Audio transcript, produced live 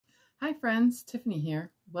Hi friends, Tiffany here.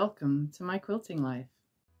 Welcome to my quilting life.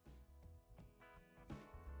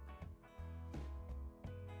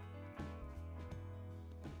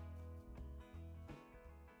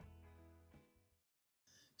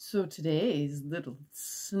 So today's little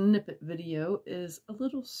snippet video is a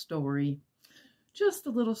little story. Just a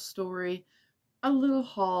little story, a little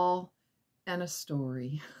haul, and a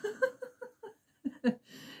story.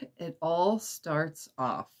 It all starts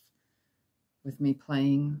off with me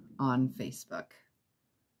playing on Facebook.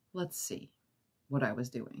 Let's see what I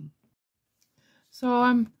was doing. So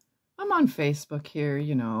I'm on Facebook here,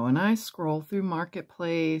 you know, and I scroll through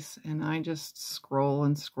Marketplace and I just scroll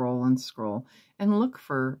and scroll and scroll and look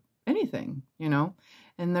for anything, you know.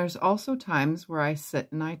 And there's also times where I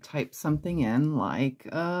sit and I type something in like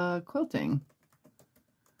quilting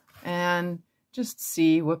and just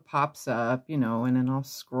see what pops up, you know, and then I'll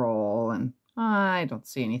scroll and I don't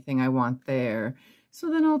see anything I want there. So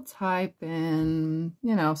then I'll type in,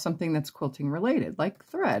 you know, something that's quilting related, like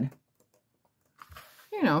thread.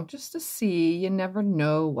 You know, just to see. You never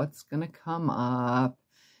know what's going to come up,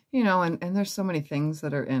 you know, and there's so many things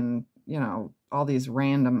that are in, you know, all these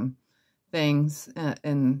random things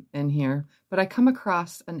in here. But I come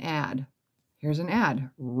across an ad. Here's an ad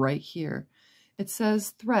right here. It says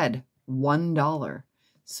thread, $1.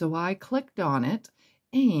 So I clicked on it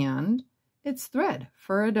and it's thread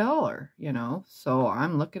for $1, you know. So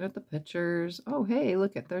I'm looking at the pictures. Oh, hey,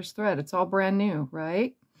 look at, there's thread. It's all brand new,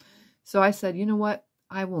 right? So I said, you know what?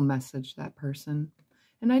 I will message that person.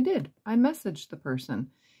 And I did. I messaged the person,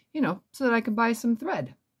 you know, so that I could buy some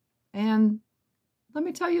thread. And let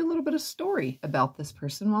me tell you a little bit of story about this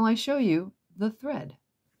person while I show you the thread.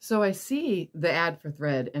 So I see the ad for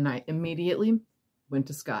thread and I immediately went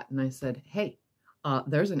to Scott and I said, hey,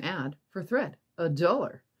 there's an ad for thread,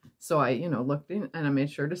 $1. So I, you know, looked in and I made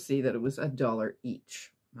sure to see that it was $1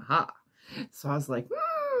 each. Aha. So I was like,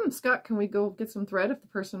 Scott, can we go get some thread if the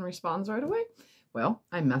person responds right away? Well,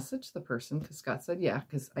 I messaged the person because Scott said, yeah,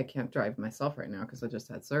 because I can't drive myself right now because I just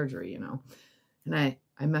had surgery, you know. And I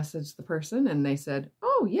messaged the person and they said,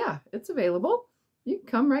 oh, yeah, it's available. You can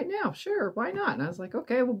come right now. Sure, why not? And I was like,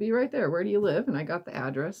 okay, we'll be right there. Where do you live? And I got the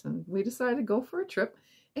address and we decided to go for a trip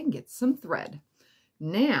and get some thread.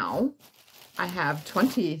 Now, I have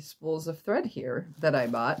 20 spools of thread here that I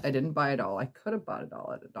bought. I didn't buy it all. I could have bought it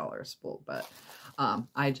all at $1 a spool, but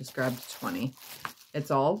I just grabbed 20.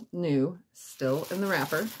 It's all new, still in the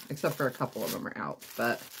wrapper, except for a couple of them are out,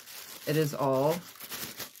 but it is all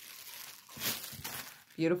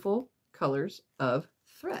beautiful colors of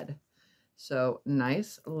thread. So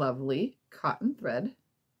nice, lovely cotton thread.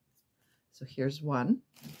 So here's one,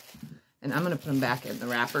 and I'm going to put them back in the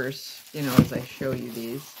wrappers, you know, as I show you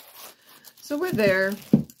these. So we're there,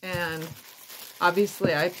 and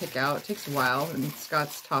obviously I pick out, it takes a while, and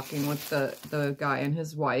Scott's talking with the guy and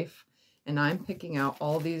his wife, and I'm picking out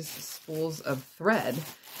all these spools of thread,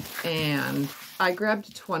 and I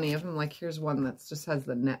grabbed 20 of them. Like, here's one that just has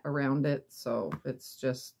the net around it, so it's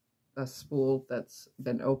just a spool that's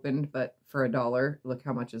been opened, but for $1, look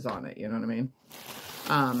how much is on it, you know what I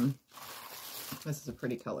mean? This is a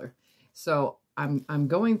pretty color. So I'm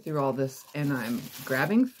going through all this and I'm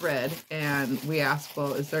grabbing thread, and we asked,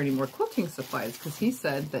 well, is there any more quilting supplies? Because he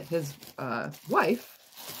said that his wife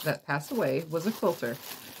that passed away was a quilter,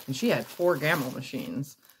 and she had 4 gamble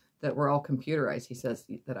machines that were all computerized. He says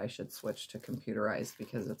that I should switch to computerized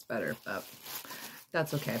because it's better, but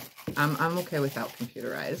that's okay. I'm okay without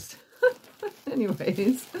computerized.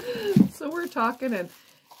 Anyways, so we're talking, and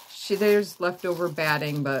there's leftover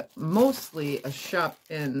batting, but mostly a shop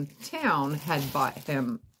in town had bought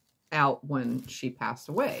him out when she passed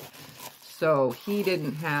away. So he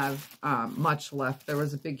didn't have much left. There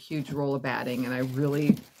was a big, huge roll of batting, and I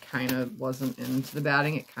really kind of wasn't into the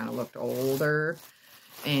batting. It kind of looked older,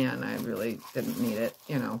 and I really didn't need it.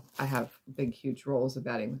 You know, I have big, huge rolls of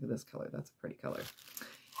batting. Look at this color. That's a pretty color.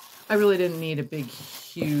 I really didn't need a big,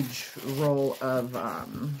 huge roll of,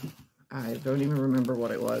 I don't even remember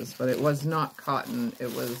what it was, but it was not cotton.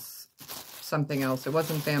 It was something else. It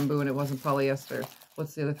wasn't bamboo and it wasn't polyester.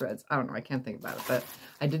 What's the other threads? I don't know. I can't think about it, but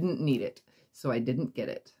I didn't need it, so I didn't get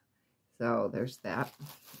it. So there's that.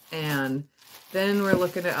 And then we're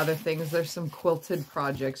looking at other things. There's some quilted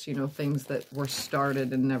projects, you know, things that were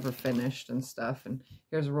started and never finished and stuff. And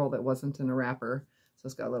here's a roll that wasn't in a wrapper, so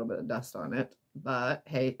it's got a little bit of dust on it. But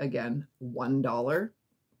hey, again, $1.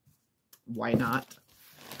 Why not?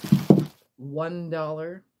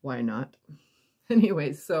 $1, why not?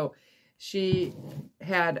 Anyways, so she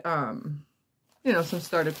had, you know, some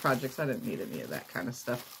started projects. I didn't need any of that kind of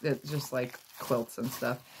stuff. It's just like quilts and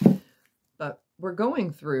stuff. But we're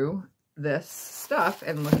going through this stuff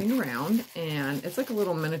and looking around, and it's like a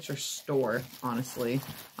little miniature store, honestly.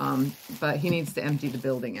 But he needs to empty the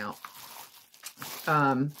building out.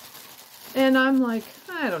 And I'm like,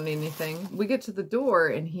 I don't need anything. We get to the door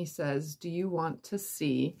and he says, do you want to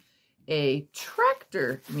see a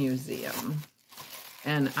tractor museum?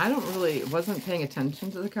 And I wasn't paying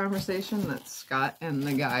attention to the conversation that Scott and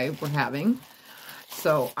the guy were having.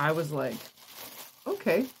 So I was like,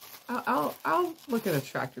 okay, I'll look at a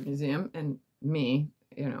tractor museum. And me,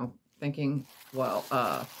 you know, thinking, well,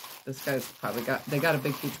 this guy's probably they got a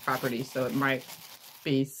big, huge property, so it might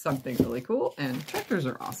be something really cool, and tractors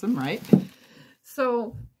are awesome, right?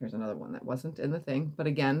 So here's another one that wasn't in the thing, but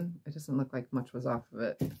again, it doesn't look like much was off of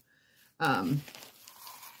it.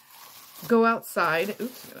 Go outside.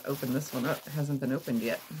 Oops, I'm gonna open this one up. It hasn't been opened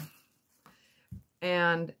yet.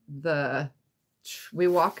 And we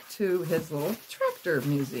walk to his little tractor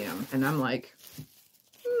museum, and I'm like,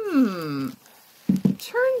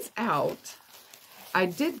 turns out I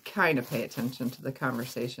did kind of pay attention to the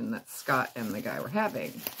conversation that Scott and the guy were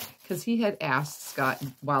having, because he had asked Scott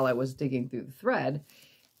while I was digging through the thread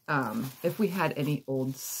if we had any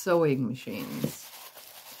old sewing machines.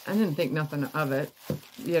 I didn't think nothing of it,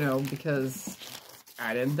 you know, because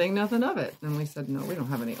I didn't think nothing of it. And we said, no, we don't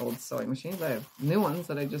have any old sewing machines. I have new ones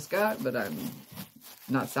that I just got, but I'm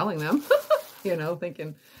not selling them, you know,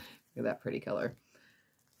 thinking, look at that pretty color.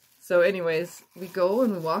 So anyways, we go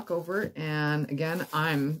and we walk over, and again,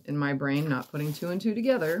 I'm in my brain not putting two and two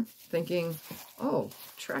together, thinking, oh,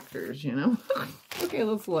 tractors, you know. Okay,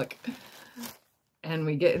 let's look. And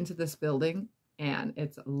we get into this building, and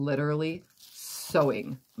it's literally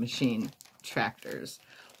sewing machine tractors.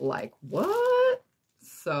 Like, what?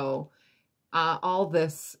 So all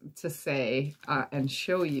this to say and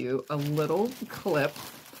show you a little clip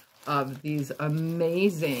of these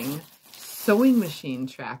amazing sewing machine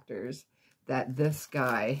tractors that this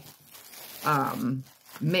guy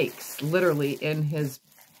makes literally in his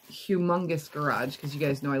humongous garage, because you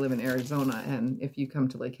guys know I live in Arizona, and if you come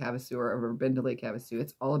to Lake Havasu or ever been to Lake Havasu,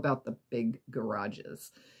 it's all about the big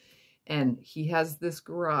garages. And he has this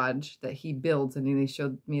garage that he builds, and he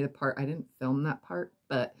showed me the part. I didn't film that part,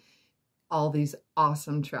 but all these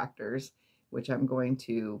awesome tractors, which I'm going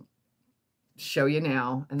to show you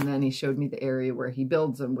now. And then he showed me the area where he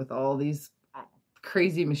builds them with all these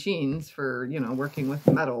crazy machines for, you know, working with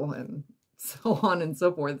metal and so on and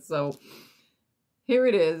so forth. So here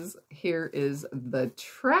it is. Here is the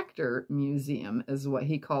tractor museum, is what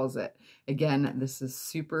he calls it. Again, this is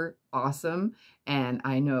super awesome, and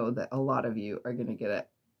I know that a lot of you are going to get a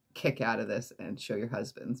kick out of this and show your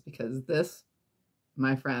husbands, because this,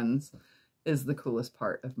 my friends, is the coolest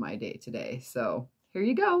part of my day today. So here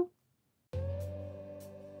you go.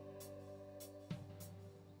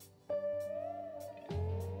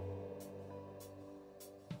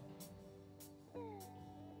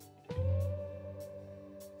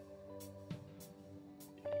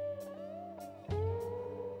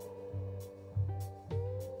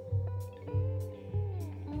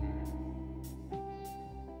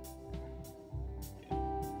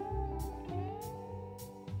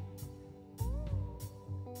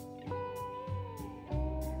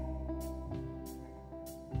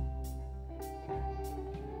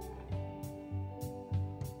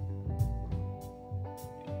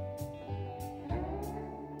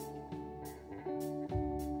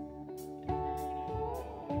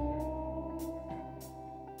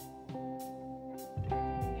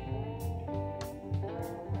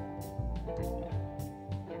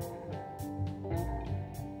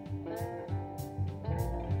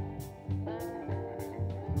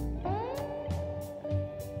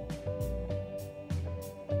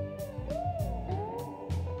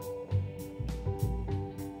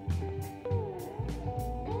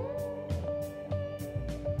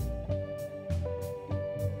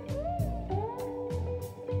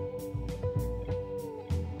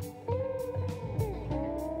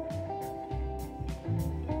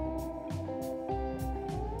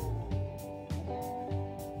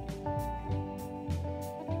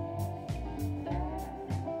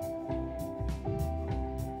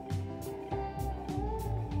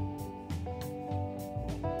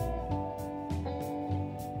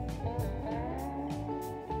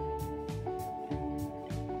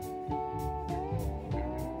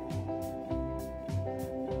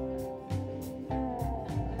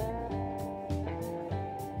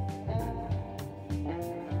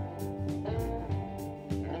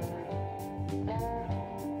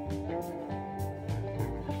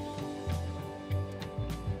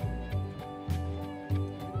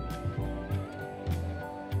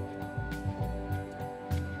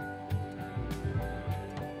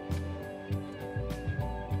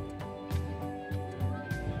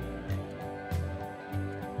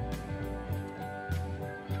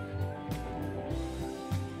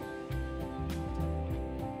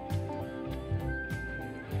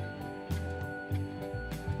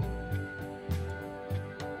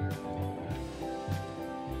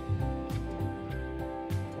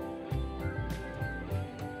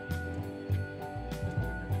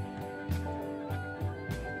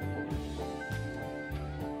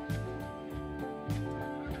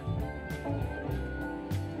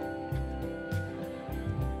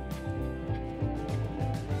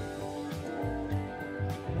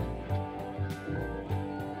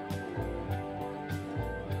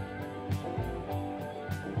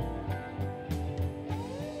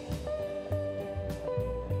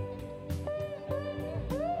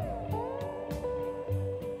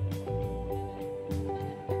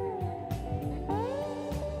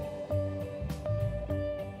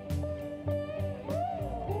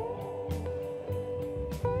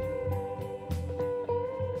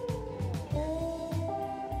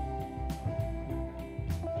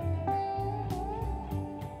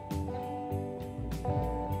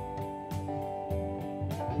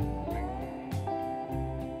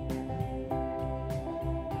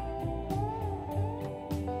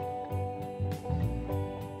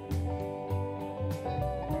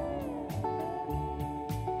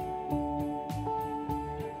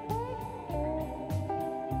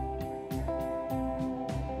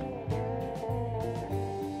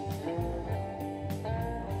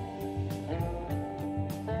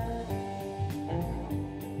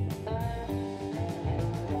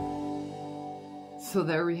 So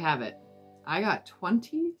there we have it. I got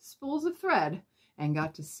 20 spools of thread and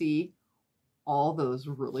got to see all those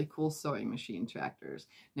really cool sewing machine tractors.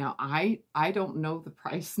 Now, I don't know the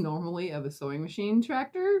price normally of a sewing machine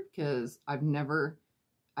tractor because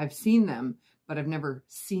I've seen them, but I've never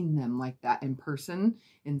seen them like that in person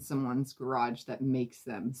in someone's garage that makes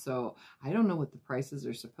them. So I don't know what the prices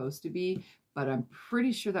are supposed to be, but I'm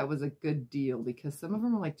pretty sure that was a good deal because some of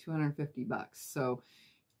them are like 250 bucks. So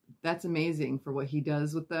that's amazing for what he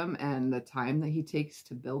does with them and the time that he takes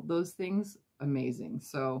to build those things. Amazing.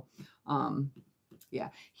 So, yeah,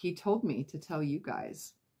 he told me to tell you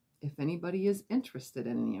guys if anybody is interested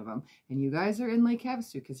in any of them, and you guys are in Lake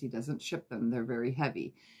Havasu because he doesn't ship them. They're very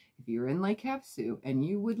heavy. If you're in Lake Havasu and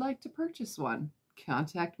you would like to purchase one,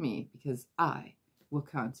 contact me because I will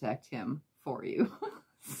contact him for you.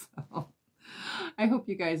 So I hope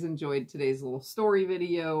you guys enjoyed today's little story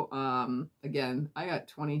video. Again, I got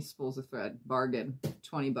 20 spools of thread, bargain,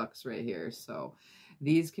 20 bucks right here. So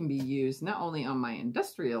these can be used not only on my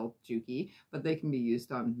industrial Juki, but they can be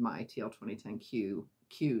used on my TL2010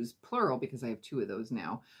 Qs, plural, because I have 2 of those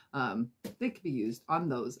now. They could be used on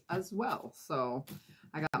those as well. So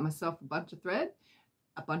I got myself a bunch of thread,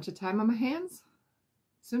 a bunch of time on my hands.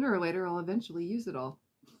 Sooner or later, I'll eventually use it all.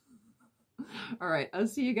 All right, I'll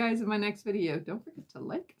see you guys in my next video. Don't forget to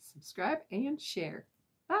like, subscribe, and share.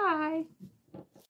 Bye!